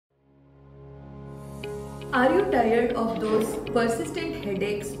Are you tired of those persistent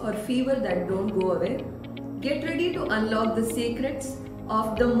headaches or fever that don't go away? Get ready to unlock the secrets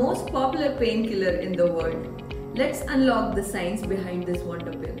of the most popular painkiller in the world. Let's unlock the science behind this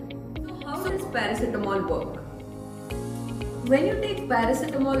wonder pill. So how does paracetamol work? When you take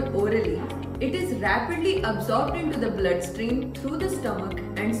paracetamol orally, it is rapidly absorbed into the bloodstream through the stomach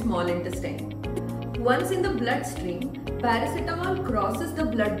and small intestine. Once in the bloodstream, paracetamol crosses the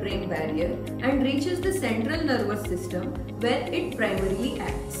blood-brain barrier and reaches the central nervous system where it primarily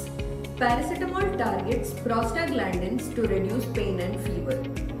acts. Paracetamol targets prostaglandins to reduce pain and fever.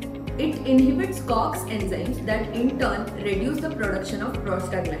 It inhibits COX enzymes that in turn reduce the production of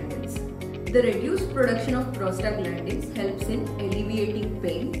prostaglandins. The reduced production of prostaglandins helps in alleviating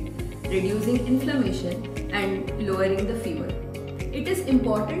pain, reducing inflammation, and lowering the fever. It is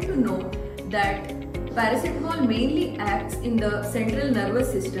important to know that paracetamol mainly acts in the central nervous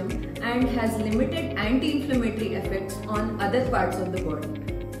system and has limited anti-inflammatory effects on other parts of the body.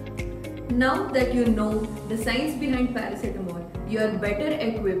 Now that you know the science behind paracetamol, you are better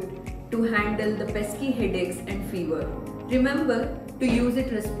equipped to handle the pesky headaches and fever. Remember to use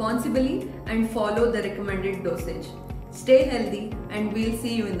it responsibly and follow the recommended dosage. Stay healthy and we'll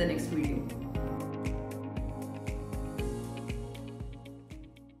see you in the next video.